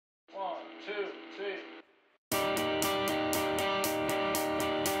two, three.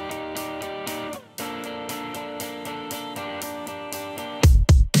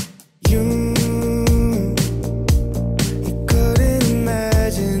 You couldn't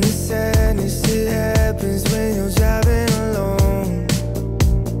imagine the sadness that happens when you're driving alone.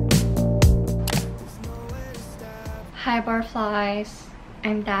 Hi butterflies,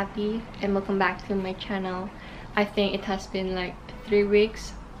 I'm Dabi and welcome back to my channel. I think it has been like 3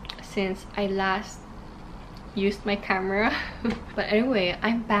 weeks since I last used my camera. But anyway,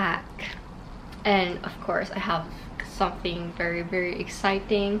 I'm back, and of course I have something very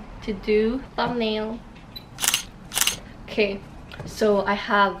exciting to do. Thumbnail. Okay, so I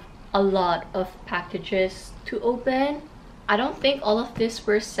have a lot of packages to open. I don't think all of this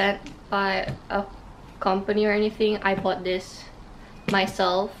were sent by a company or anything. I bought this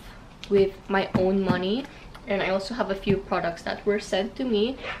myself with my own money, and I also have a few products that were sent to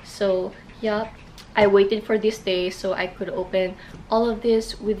me. So yeah, I waited for this day so I could open all of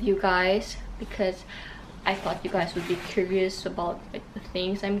this with you guys, because I thought you guys would be curious about like the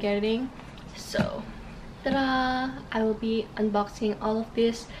things I'm getting. So ta-da! I will be unboxing all of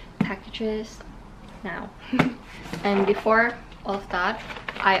these packages now. And before all of that,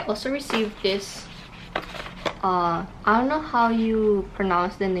 I also received this I don't know how you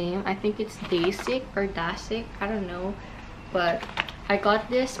pronounce the name. I think it's Dasique or Dasique, I don't know, but I got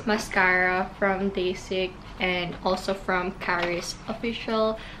this mascara from Dasique and also from DIARIES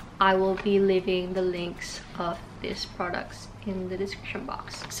official. I will be leaving the links of these products in the description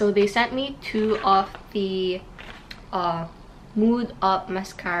box. So they sent me 2 of the Mood Up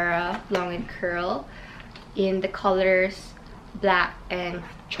mascara long and curl in the colors black and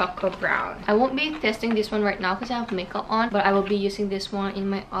choco brown. I won't be testing this one right now because I have makeup on, but I will be using this one in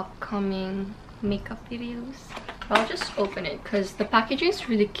my upcoming makeup videos. I'll just open it because the packaging is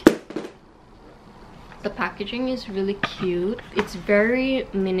really cute. The packaging is really cute. It's very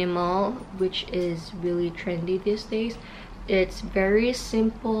minimal, which is really trendy these days. It's very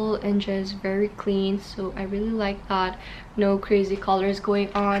simple and just very clean, so I really like that. No crazy colors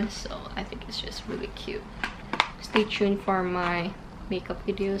going on, so I think it's just really cute. Stay tuned for my makeup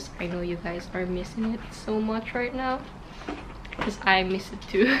videos. I know you guys are missing it so much right now because I miss it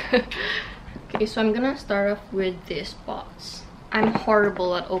too. Okay, so I'm gonna start off with this box. I'm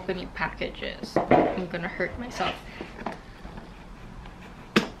horrible at opening packages. I'm gonna hurt myself.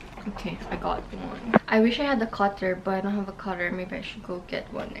 Okay, I got one. I wish I had a cutter, but I don't have a cutter. Maybe I should go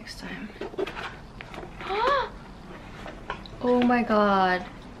get one next time. Oh my god.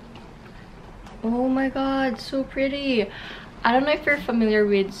 Oh my god, so pretty. I don't know if you're familiar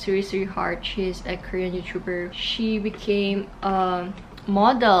with Suri Heart. She's a Korean YouTuber. She became a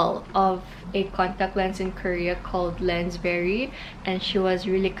model of a contact lens in Korea called Lensvery, and she was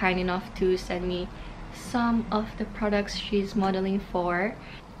really kind enough to send me some of the products she's modeling for.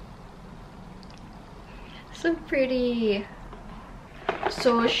 So pretty.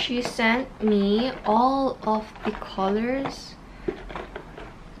 So she sent me all of the colors.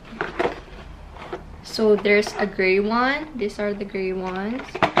 So there's a gray one. These are the gray ones,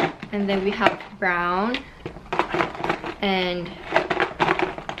 and then we have brown and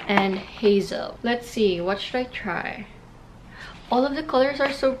hazel. Let's see, what should I try? All of the colors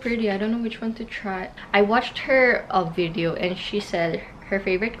are so pretty. I don't know which one to try. I watched her video and she said her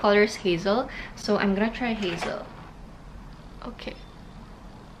favorite color is hazel, so I'm gonna try hazel. Okay.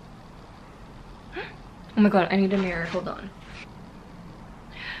 Oh my god, I need a mirror. Hold on.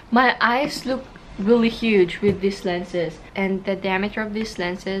 My eyes look really huge with these lenses, and the diameter of these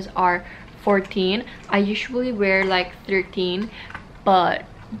lenses are 14. I usually wear like 13, but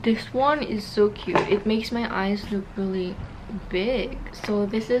this one is so cute. It makes my eyes look really big. So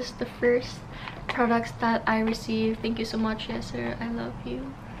this is the first products that I received. Thank you so much, yes sir, I love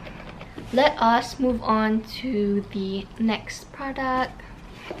you. Let us move on to the next product.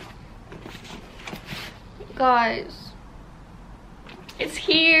 Guys, it's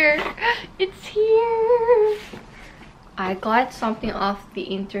here. It's here. I got something off the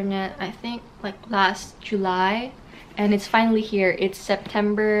internet, I think like last July, and it's finally here. It's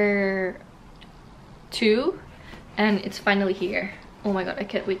September 2 and it's finally here. Oh my god, I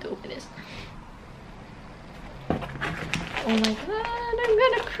can't wait to open this. Oh my god, I'm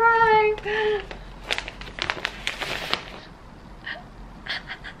gonna cry.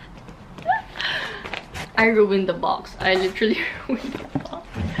 I ruined the box. I literally ruined the box.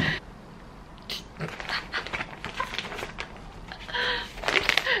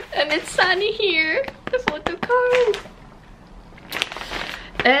 And it's sunny here. The photo card.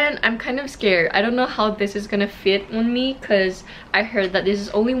 And I'm kind of scared. I don't know how this is gonna fit on me because I heard that this is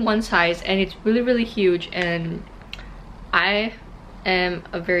only one size and it's really huge, and I am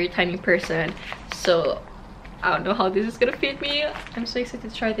a very tiny person, so I don't know how this is gonna fit me. I'm so excited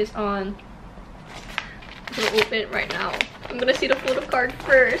to try this on. I'm gonna open it right now. I'm gonna see the photo card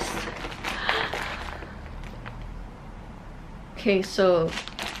first. Okay, so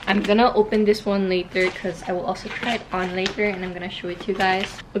I'm gonna open this one later because I will also try it on later and I'm gonna show it to you guys.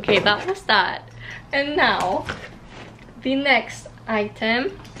 Okay, that was that. And now, the next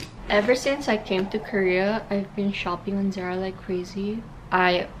item. Ever since I came to Korea, I've been shopping on Zara like crazy.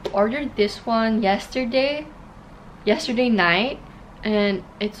 I ordered this one yesterday night, and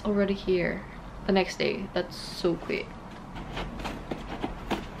it's already here the next day. That's so quick.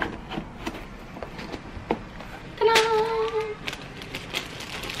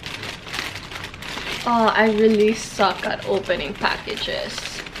 Oh, I really suck at opening packages.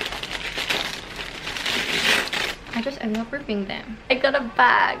 I just end up ripping them. I got a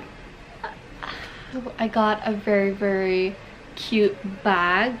bag. I got a very cute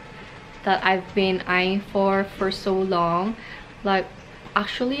bag that I've been eyeing for so long. Like,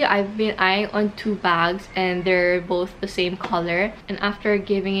 actually I've been eyeing on 2 bags and they're both the same color, and after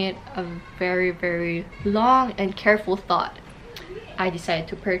giving it a very long and careful thought, I decided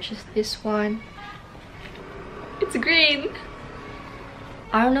to purchase this one. It's green.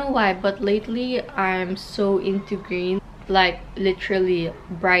 I don't know why, but lately I'm so into green. Like literally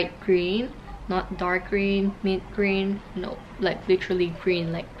bright green, not dark green, mint green. No, like literally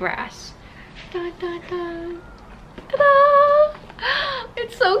green, like grass. Dun, dun, dun. Ta-da!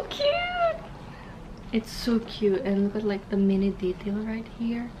 It's so cute. It's so cute, and look at like the mini detail right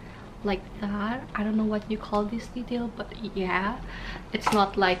here, like that. I don't know what you call this detail, but yeah, it's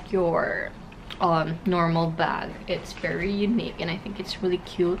not like your normal bag. It's very unique and I think it's really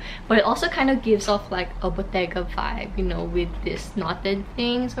cute, but it also kind of gives off like a Bottega vibe, you know, with this knotted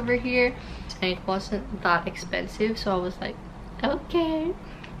things over here, and it wasn't that expensive, so I was like, okay.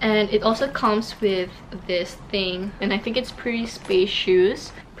 And it also comes with this thing, and I think it's pretty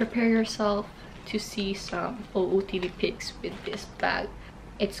spacious. Prepare yourself to see some OOTD pics with this bag.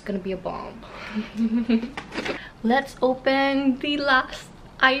 It's gonna be a bomb. Let's open the last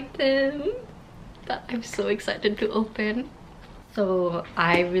item that I'm so excited to open. So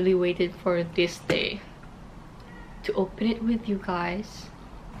I really waited for this day to open it with you guys.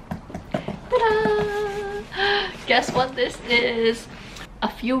 Ta-da! Guess what this is? A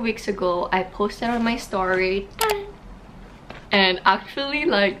few weeks ago I posted on my story, and actually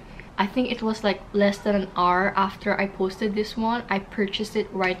like I think it was like less than an hour after I posted this one, I purchased it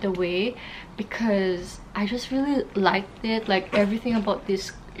right away because I just really liked it. Like everything about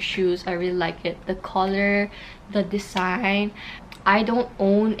these shoes, I really like it. The color, the design. I don't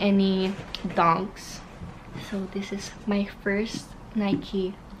own any Dunks, so this is my first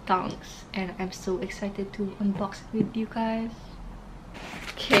Nike Dunks and I'm so excited to unbox it with you guys.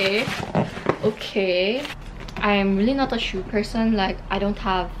 Okay, I'm really not a shoe person. Like I don't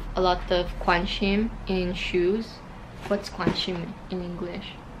have a lot of kwanshim in shoes. What's kwanshim in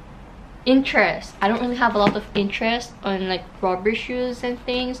English? Interest. I don't really have a lot of interest on like rubber shoes and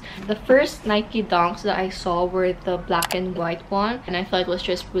things. The first Nike Dunks that I saw were the black and white one, and I thought it was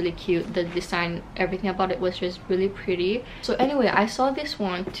just really cute. The design, everything about it was just really pretty. So anyway, I saw this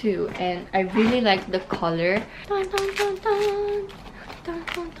one too and I really like the color. Dun, dun, dun, dun. Dun,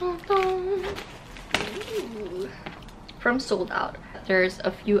 dun, dun, dun. Ooh. From Sold Out. There's a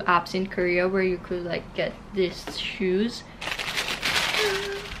few apps in Korea where you could like get these shoes.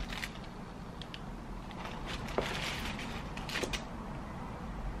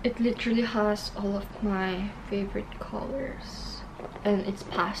 It literally has all of my favorite colors and it's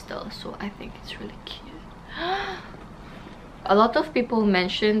pastel, so I think it's really cute. A lot of people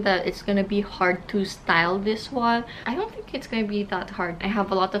mentioned that it's gonna be hard to style this one. I don't think it's gonna be that hard. I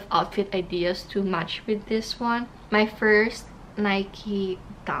have a lot of outfit ideas to match with this one. My first Nike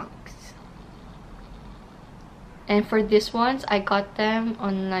Dunks. And for this ones, I got them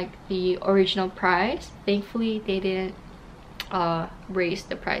on like the original price. Thankfully, they didn't raise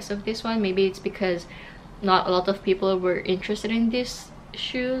the price of this one. Maybe it's because not a lot of people were interested in these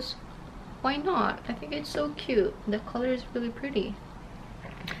shoes. Why not? I think it's so cute. The color is really pretty.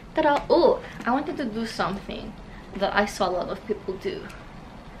 Ta-da! Oh, I wanted to do something that I saw a lot of people do.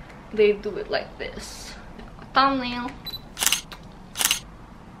 They do it like this. Thumbnail.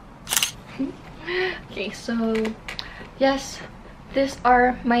 Okay, so yes, these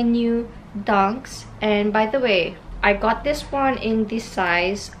are my new Dunks. And by the way, I got this one in this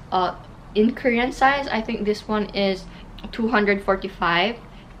size, in Korean size. I think this one is 245.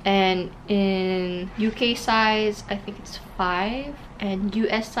 and in UK size I think it's 5, and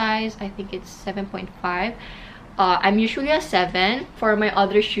US size I think it's 7.5. I'm usually a 7. For my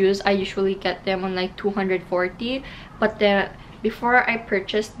other shoes, I usually get them on like 240, but then before I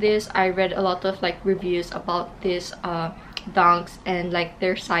purchased this, I read a lot of like reviews about this dunks and like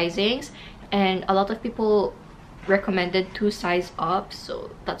their sizings, and a lot of people recommended 2 size up,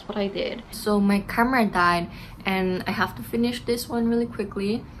 so that's what I did. So my camera died and I have to finish this one really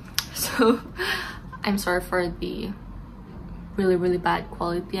quickly, so I'm sorry for the really bad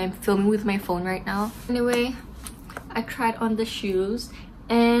quality. I'm filming with my phone right now. Anyway, I tried on the shoes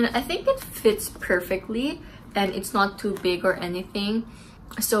and I think it fits perfectly and it's not too big or anything.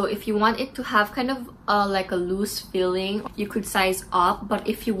 So if you want it to have kind of like a loose feeling, you could size up, but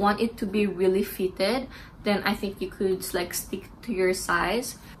if you want it to be really fitted, then I think you could like stick to your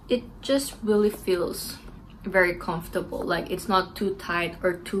size. It just really feels very comfortable. Like it's not too tight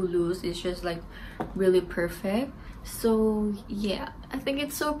or too loose, it's just like really perfect. So yeah, I think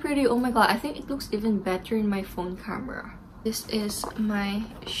it's so pretty. Oh my god, I think it looks even better in my phone camera. This is my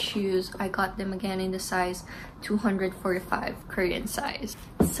shoes. I got them again in the size 245, Korean size.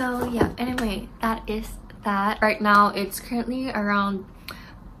 So yeah, anyway, that is that. Right now it's currently around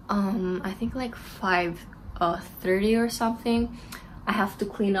I think like 5:30 or something. I have to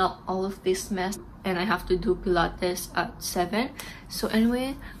clean up all of this mess and I have to do Pilates at 7. So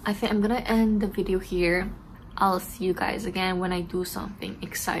anyway, I think I'm gonna end the video here. I'll see you guys again when I do something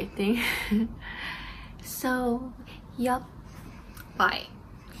exciting. So yup, bye.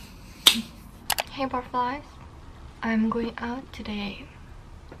 Hey butterflies, I'm going out today.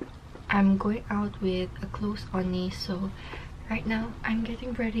 I'm going out with a clothes on me, so right now I'm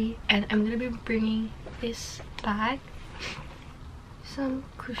getting ready and I'm gonna be bringing this bag, some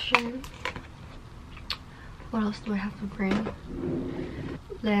cushion. What else do I have to bring?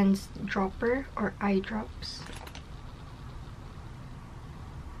 Lens dropper or eye drops,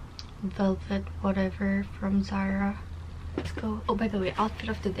 velvet whatever from Zara. Let's go. Oh, by the way, outfit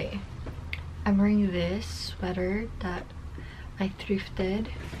of the day. I'm wearing this sweater that I thrifted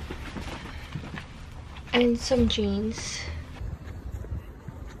and some jeans.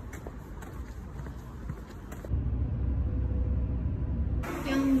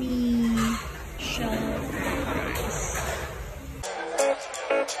 Yummy shell.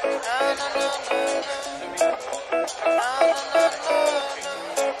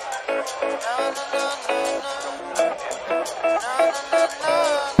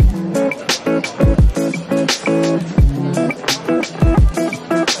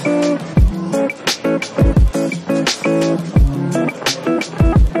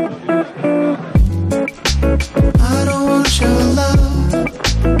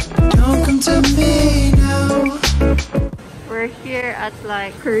 At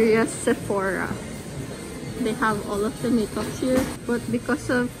like Korea Sephora. They have all of the makeups here, but because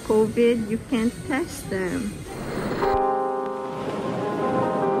of COVID you can't test them.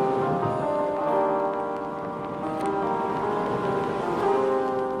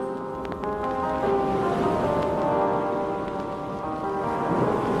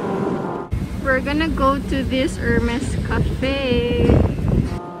 We're gonna go to this Hermes cafe.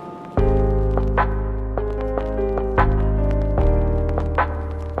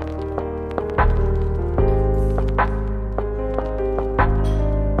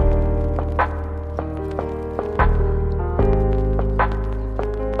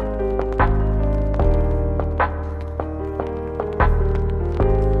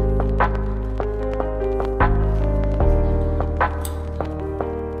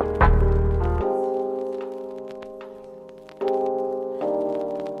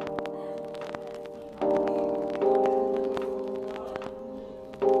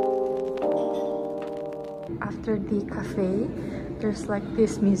 After the cafe, there's like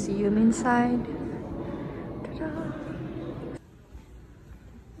this museum inside. Ta-da!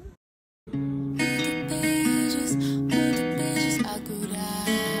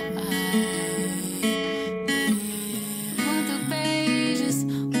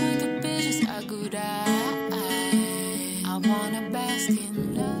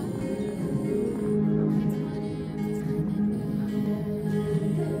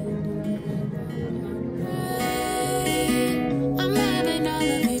 I'm having all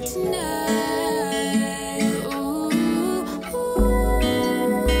of it tonight.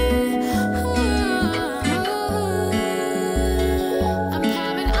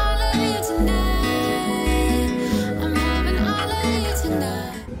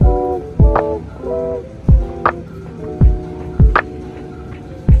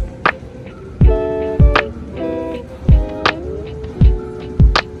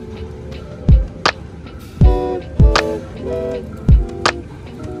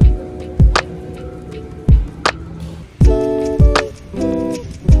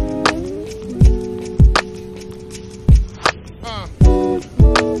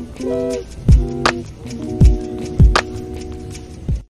 Bye.